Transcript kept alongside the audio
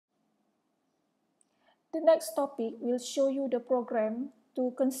The next topic will show you the program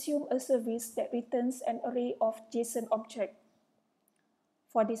to consume a service that returns an array of JSON objects.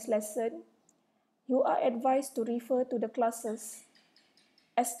 For this lesson, you are advised to refer to the classes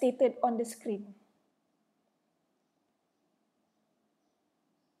as stated on the screen.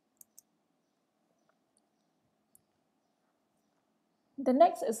 The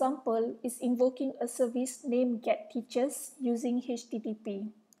next example is invoking a service named getTeachers using HTTP,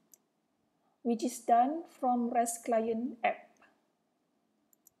 which is done from REST client app.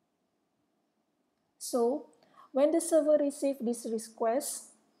 So, when the server receives this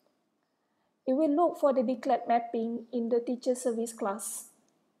request, it will look for the declared mapping in the teacher service class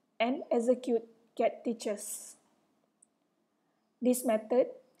and execute getTeachers. This method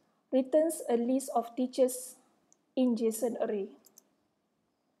returns a list of teachers in JSON array.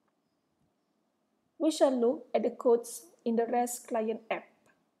 We shall look at the codes in the REST client app.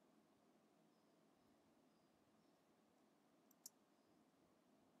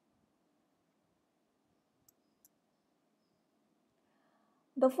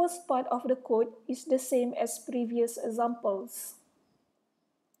 The first part of the code is the same as previous examples.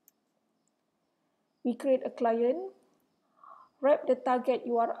 We create a client, wrap the target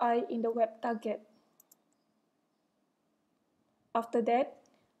URI in the web target. After that,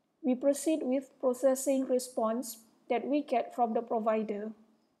 we proceed with processing response that we get from the provider.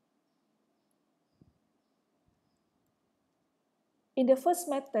 In the first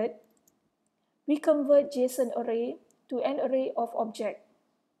method, we convert JSON array to an array of objects.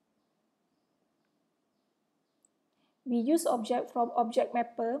 We use object from object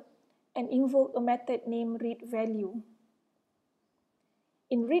mapper and invoke a method named readValue.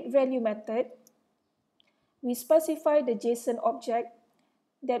 In readValue method, we specify the JSON object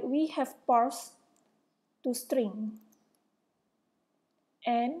that we have parsed to string.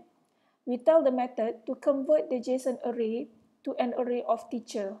 And we tell the method to convert the JSON array to an array of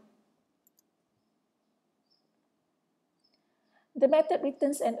teacher. The method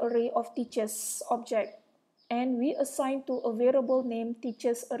returns an array of teachers object, and we assign to a variable named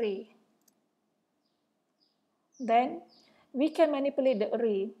teachers array. Then, we can manipulate the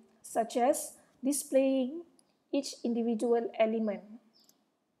array, such as displaying each individual element.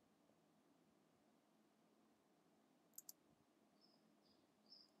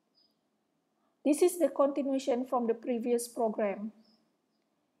 This is the continuation from the previous program.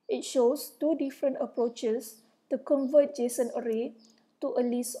 It shows two different approaches to convert JSON array to a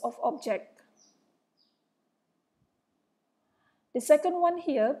list of objects. The second one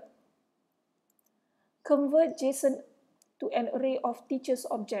here, convert JSON to an array of teachers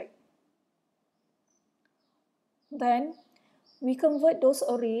object. Then, we convert those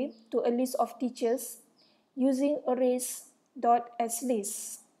array to a list of teachers using arrays.aslist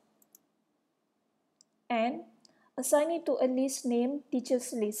and assign it to a list named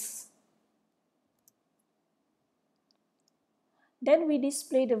teachers list. Then we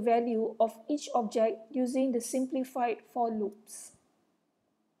display the value of each object using the simplified for loops.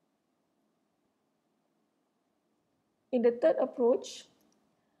 In the third approach,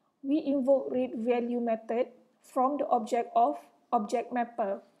 we invoke readValue method from the object of object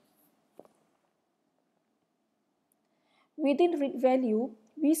mapper. Within readValue,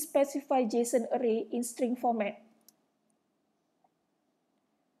 we specify JSON array in string format.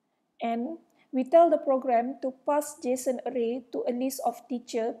 And we tell the program to pass JSON array to a list of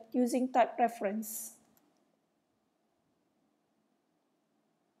teacher using type reference.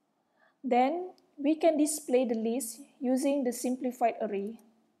 Then we can display the list using the simplified array.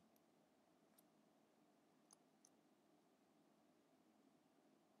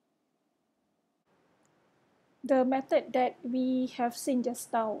 The method that we have seen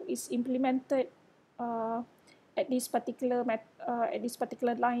just now is implemented at this particular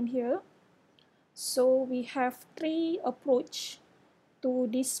line here. So we have three approaches to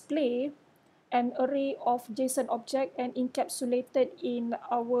display an array of JSON object and encapsulated in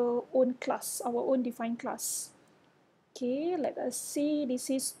our own class, our own defined class. Okay, let us see. This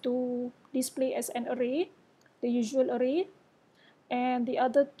is to display as an array, the usual array, and the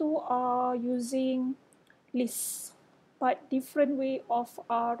other two are using lists, but different way of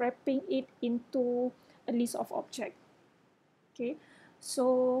wrapping it into a list of object. Okay,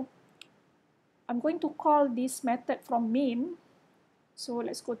 so I'm going to call this method from main. So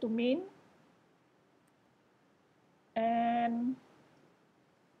let's go to main and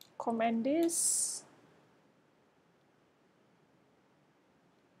comment this.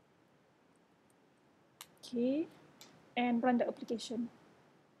 Okay, and run the application.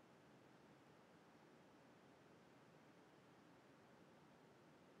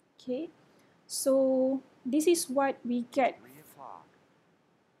 Okay, So this is what we get.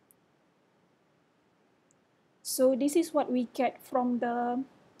 So this is what we get from the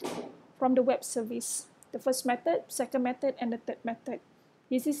web service. The first method, second method, and the third method.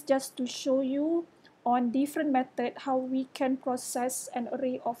 This is just to show you on different method how we can process an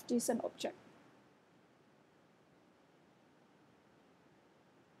array of JSON object.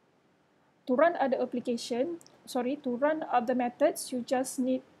 To run other methods, you just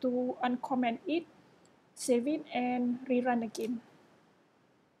need to uncomment it, save it, and rerun again.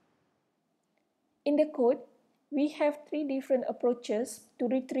 In the code, we have 3 different approaches to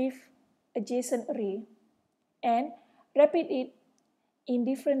retrieve a JSON array and repeat it in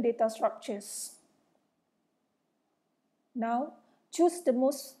different data structures. Now, choose the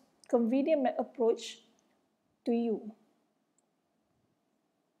most convenient approach to you.